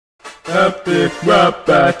Epic rap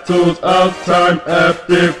battles of time.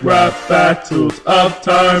 Epic rap battles of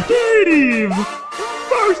time. Steve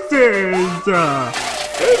versus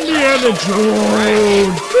Indiana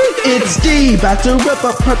Jones. It's Steve, about to rip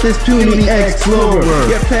apart this puny explorer.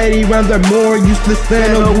 Get petty round the more useless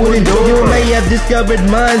than a wooden door. You may have discovered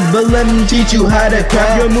mines, but let me teach you how to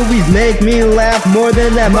craft. Your movies make me laugh more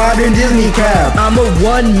than that modern Disney crap. I'm a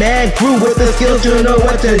one-man crew with the skills to know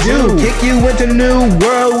what to do. Kick you into the new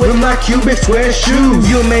world with my cubic square shoes.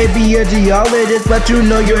 You may be a geologist, but you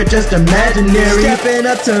know you're just imaginary. Stepping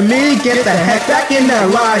up to me, get the heck back in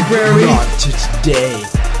that library. Not to today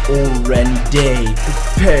or any day.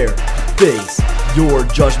 Prepare to face your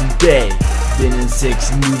judgment day. Been in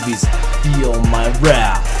 6 movies, feel my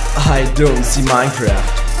wrath. I don't see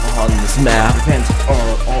Minecraft on this map. Fans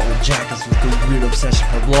are all jackets with the weird obsession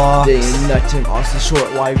for blocks. Day and night to cross the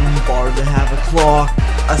short wide room bar to have a clock.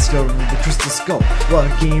 I discovered the crystal skull. What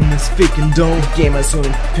a game is fake and don't. Game I so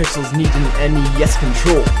many pixels need an NES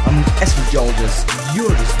control. I'm an archeologist,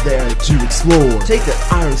 you're just there to explore. Take that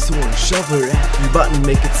iron sword, shove it at your button,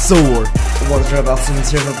 make it soar. I want to drive out some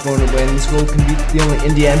instead of going away, and this world can beat the only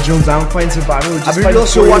Indiana Jones. I'm fighting survival. Just fighting the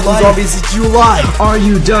show, watching zombies eat you alive. Are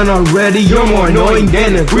you done already? You're more annoying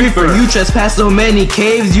than a griefer. You trespass so many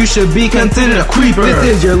caves, you should be considered a creeper.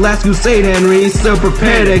 This is your last crusade, Henry, so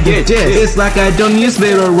prepare to get dissed. It's like I don't need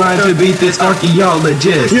spit or rhyme to beat this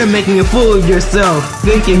archaeologist. You're making a fool of yourself,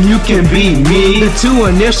 thinking you can beat me. The 2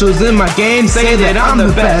 initials in my game say that I'm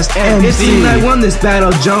the best MC. It seems I won this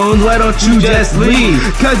battle, Jones, why don't you just leave?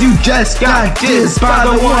 Cause you just got dissed by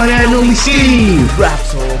the one and only Steve.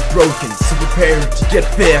 Raps are all broken, so prepare to get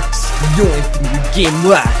fixed. The only thing your game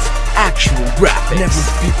lacks, actual graphics. Never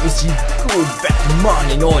people see go back to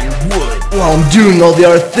mining all your wood while I'm doing all the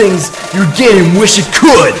other things your game wish it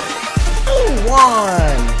could. Who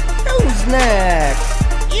won? Who's next?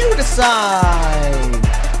 You decide.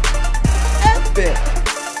 Epic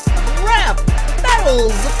rap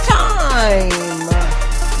battles of time.